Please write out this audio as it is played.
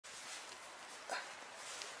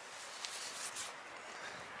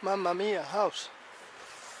Mamma mia, house.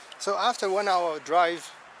 So after 1 hour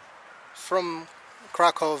drive from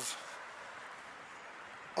Krakow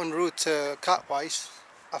en route to Katowice,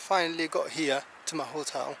 I finally got here to my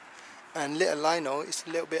hotel, and little I know it's a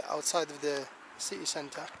little bit outside of the city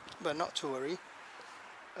centre, but not to worry.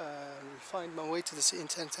 I'll find my way to the city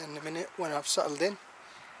centre in a minute when I've settled in.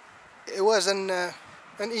 It was an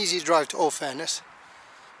easy drive, to all fairness.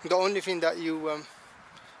 The only thing that you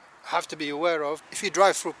have to be aware of, if you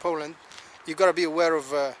drive through Poland, you've got to be aware of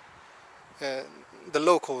the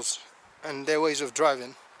locals and their ways of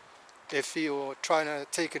driving. If you're trying to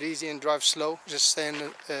take it easy and drive slow, just stay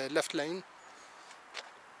in the left lane.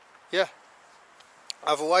 Yeah.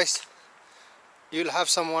 Otherwise, you'll have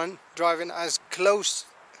someone driving as close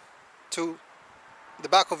to the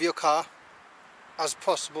back of your car as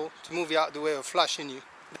possible to move you out of the way or flashing you.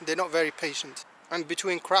 They're not very patient. And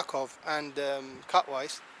between Krakow and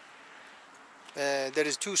Katowice, there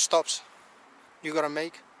is 2 stops you gotta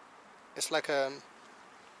make. It's like a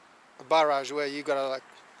barrage where you gotta like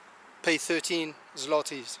pay 13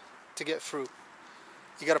 zlotys to get through.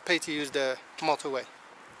 You gotta pay to use the motorway,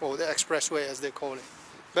 or the expressway as they call it.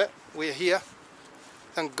 But we're here,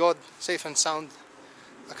 thank God, safe and sound.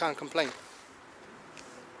 I can't complain.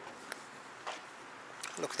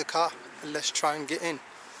 Look at the car, and let's try and get in.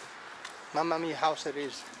 Mamma mia, house it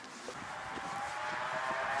is.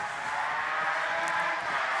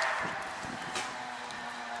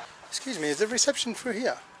 Excuse me, is the reception through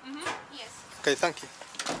here? Yes. Okay, thank you.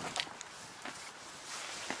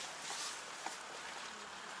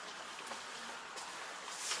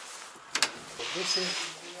 This is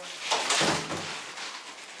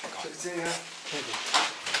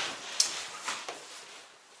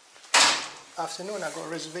afternoon. I got a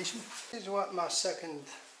reservation. This is what my second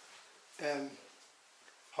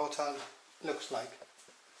hotel looks like.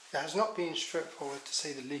 It has not been straightforward, to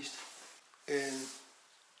say the least.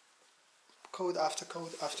 Code after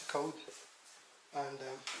code after code, and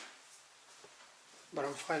but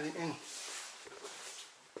I'm finally in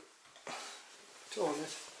to all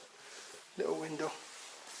this little window.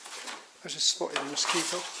 I just spotted a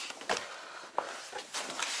mosquito.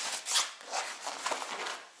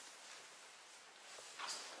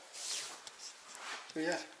 So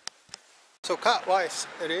yeah, so Katowice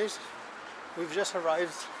it is. We've just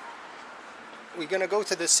arrived. We're gonna go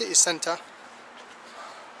to the city centre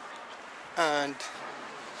and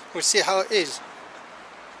we'll see how it is.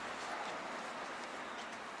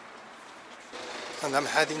 And I'm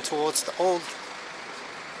heading towards the old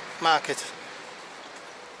market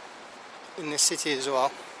in the city as well.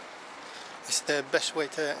 It's the best way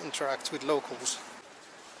to interact with locals.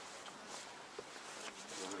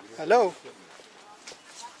 Hello.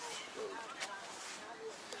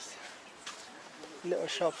 Little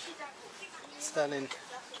shops selling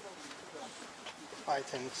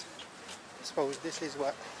items. I suppose this is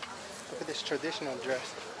what, look at this traditional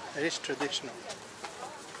dress. It is traditional.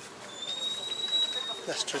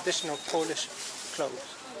 That's traditional Polish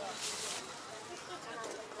clothes.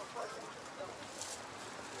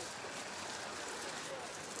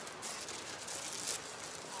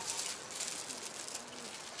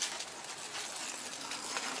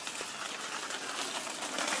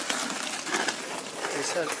 They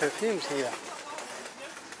sell perfumes here.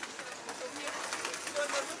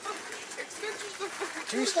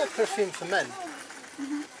 Do you sell perfume for men?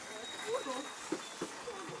 Mm-hmm.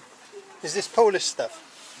 Is this Polish stuff?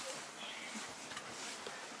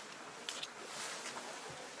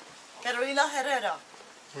 Carolina Herrera.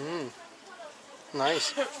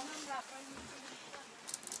 Nice.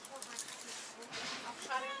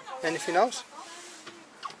 Anything else?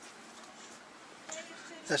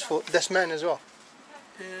 That's men as well.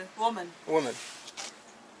 Woman. Woman.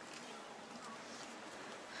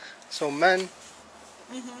 So men.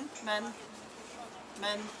 Men.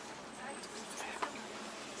 Men.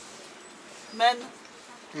 Men.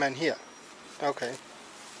 Men here. Okay.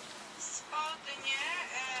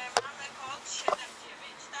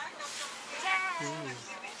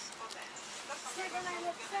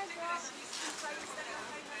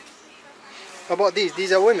 How about these?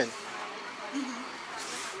 These are women.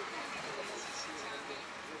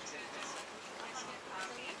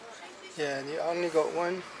 Yeah, you only got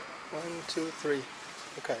one, two, three.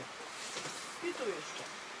 Okay.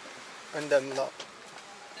 And them lot.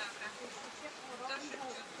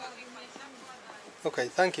 Okay,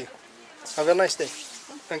 thank you. Have a nice day.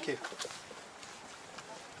 Thank you.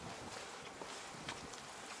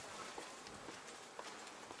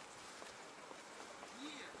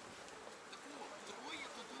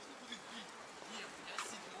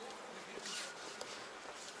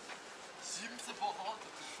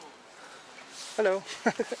 Hello.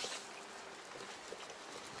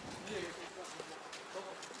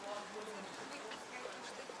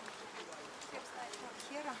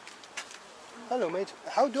 Hello, mate.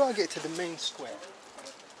 How do I get to the main square?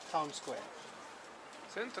 Town square?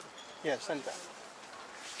 Center. Yeah, center.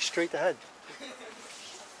 Straight ahead.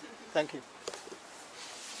 Thank you.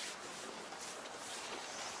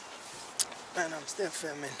 And I'm still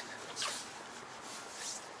filming.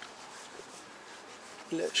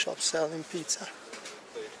 Little shop selling pizza.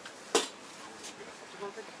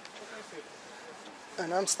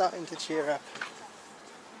 And I'm starting to cheer up.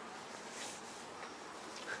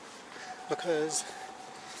 Because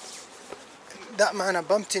that man I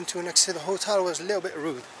bumped into next to the hotel was a little bit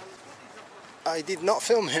rude. I did not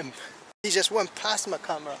film him. He just went past my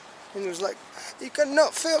camera and he was like, "You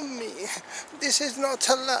cannot film me. This is not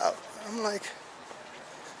allowed." I'm like,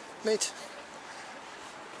 "Mate,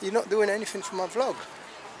 you're not doing anything for my vlog."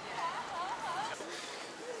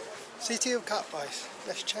 City of Katowice.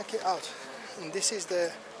 Let's check it out. And this is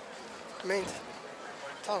the main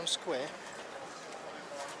town square.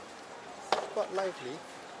 Quite lively.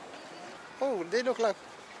 Oh, they look like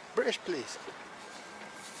British police.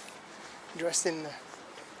 Dressed in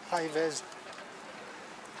high-vis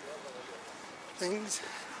things.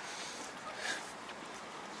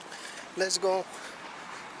 Let's go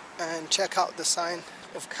and check out the sign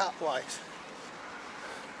of Katowice.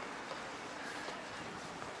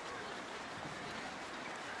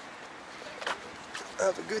 I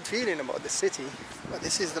have a good feeling about the city, but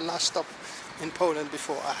this is the last stop in Poland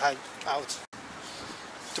before I head out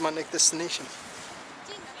to my next destination.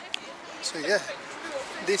 So yeah,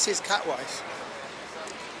 this is Katowice.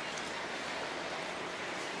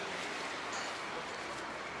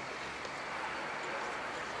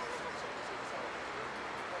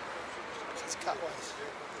 This is Katowice.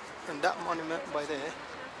 And that monument by there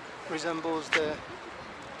resembles the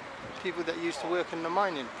people that used to work in the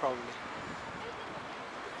mining, probably.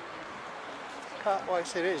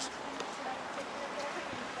 Katowice it is.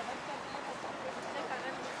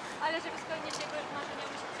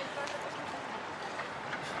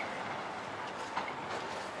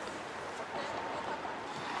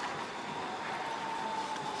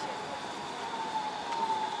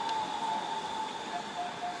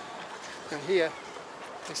 And here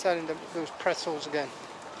they're selling those pretzels again.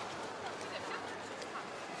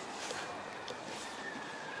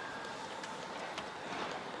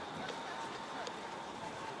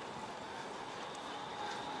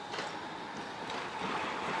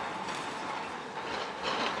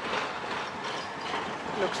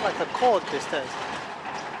 Looks like a court these days.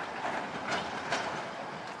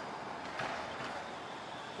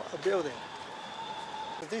 What a building.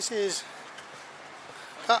 This is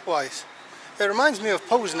Katowice. It reminds me of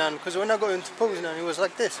Poznan, because when I got into Poznan it was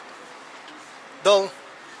like this. Dull,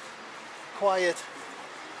 quiet,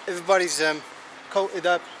 everybody's coated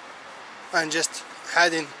up and just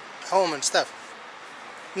heading home and stuff.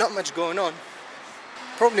 Not much going on.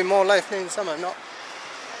 Probably more lively in summer, not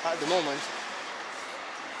at the moment.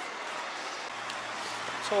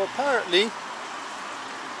 So apparently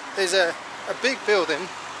there's a big building.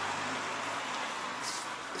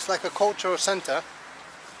 It's like a cultural center,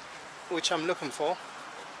 which I'm looking for.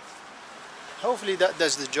 Hopefully that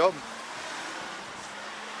does the job.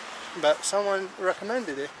 But someone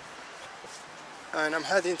recommended it and I'm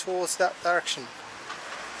heading towards that direction.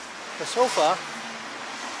 But so far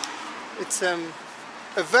it's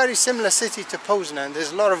a very similar city to Poznan.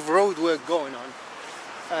 There's a lot of road work going on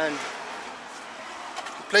and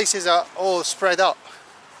places are all spread out.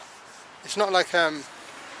 It's not like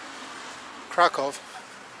Krakow.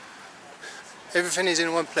 Everything is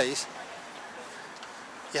in one place.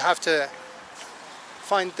 You have to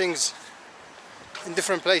find things in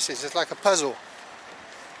different places. It's like a puzzle.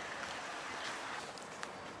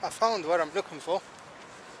 I found what I'm looking for.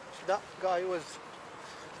 That guy was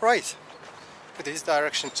right with his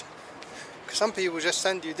directions. Because some people just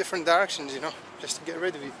send you different directions, you know, just to get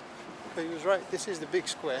rid of you. But he was right. This is the big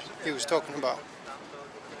square he was talking about.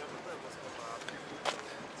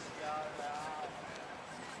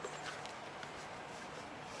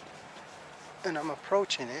 And I'm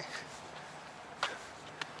approaching it.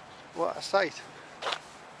 What a sight.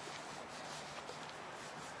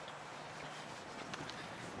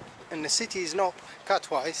 And the city is not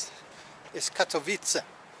Katowice, it's Katowice.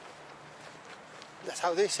 That's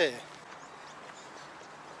how they say it.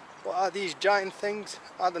 What are these giant things?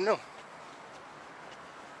 I don't know.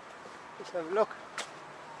 Let's have a look.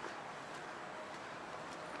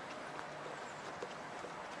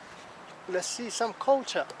 Let's see some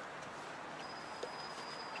culture.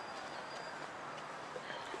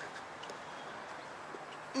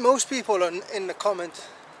 most people in the comment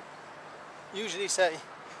usually say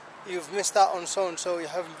you've missed out on so and so, you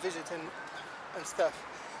haven't visited and stuff.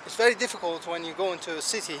 It's very difficult when you go into a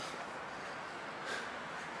city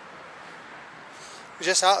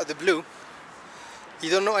just out of the blue, you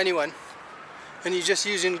don't know anyone, and you're just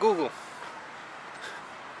using Google.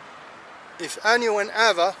 If anyone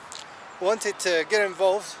ever wanted to get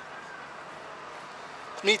involved,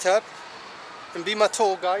 meet up and be my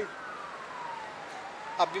tour guide,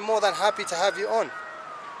 I'd be more than happy to have you on.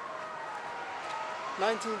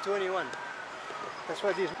 1921, that's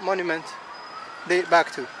where these monuments date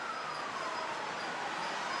back to.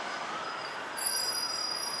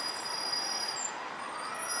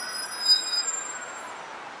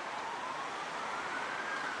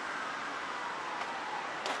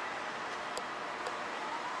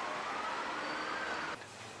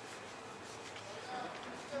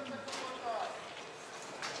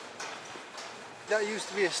 That used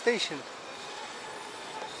to be a station,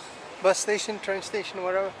 bus station, train station,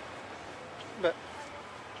 whatever, but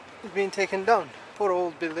it's been taken down. Poor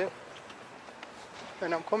old building.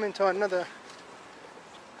 And I'm coming to another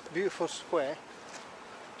beautiful square,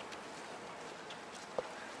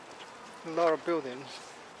 a lot of buildings.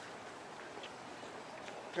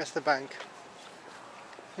 That's the bank.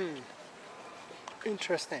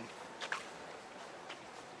 Interesting.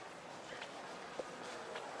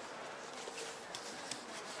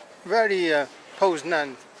 Very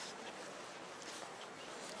Poznan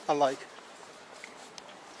alike.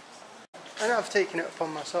 And I've taken it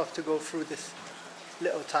upon myself to go through this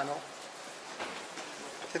little tunnel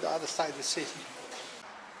to the other side of the city.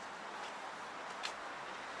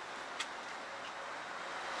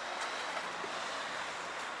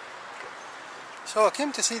 So I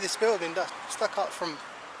came to see this building that stuck out from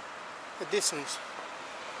a distance,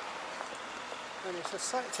 and it's a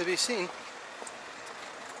sight to be seen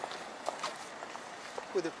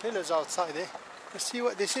with the pillars outside there. Let's see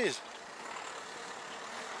what this is.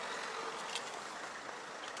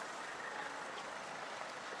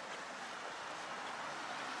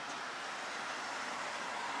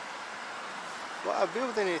 What a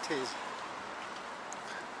building it is.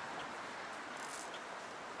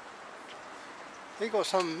 They got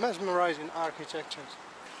some mesmerizing architecture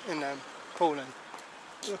in Poland.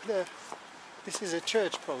 Look there. This is a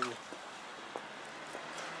church probably.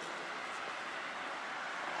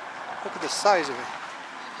 Look at the size of it.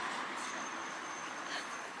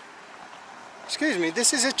 Excuse me,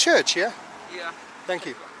 this is a church, yeah? Yeah. Thank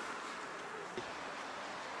you.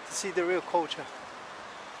 To see the real culture.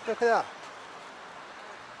 Look at that.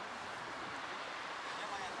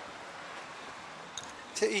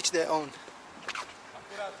 To each their own.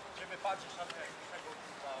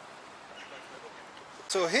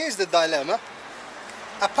 So here's the dilemma.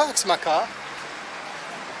 I parked my car,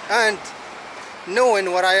 and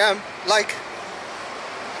knowing what I am like,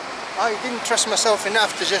 I didn't trust myself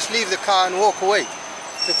enough to just leave the car and walk away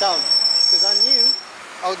to town, because I knew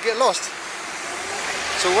I would get lost.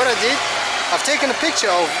 So what I did, I've taken a picture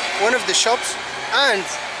of one of the shops and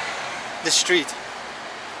the street,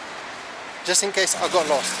 just in case I got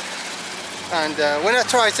lost. And when I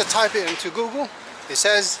tried to type it into Google, it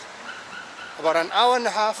says about an hour and a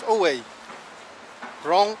half away,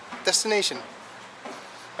 wrong destination.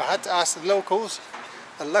 I had to ask the locals,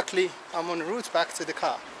 and luckily I'm en route back to the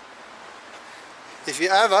car. If you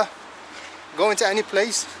ever go into any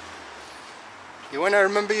place, you want to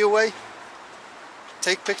remember your way,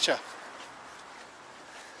 take picture.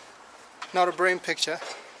 Not a brain picture,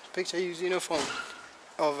 picture using your phone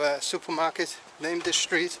of a supermarket, name the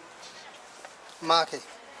street, market.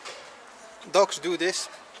 Dogs do this,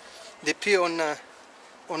 they pee on the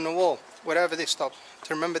wall wherever they stop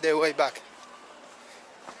to remember their way back.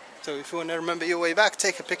 So if you want to remember your way back,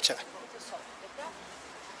 take a picture.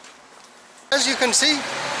 As you can see,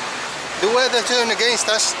 the weather turned against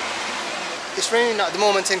us. It's raining at the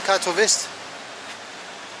moment in Katowice.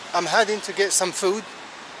 I'm heading to get some food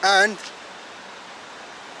and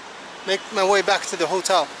make my way back to the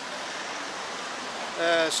hotel.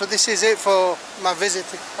 So this is it for my visit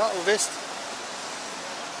to Katowice.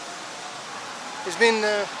 It's been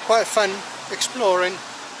quite fun exploring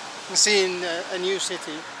and seeing a new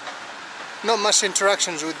city. Not much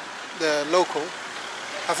interactions with the local.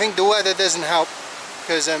 I think the weather doesn't help,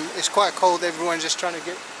 because it's quite cold. Everyone's just trying to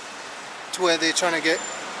get to where they're trying to get,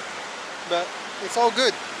 but it's all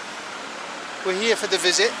good. We're here for the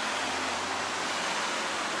visit.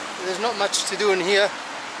 There's not much to do in here.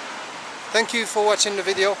 Thank you for watching the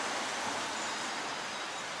video,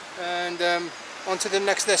 and on to the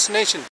next destination.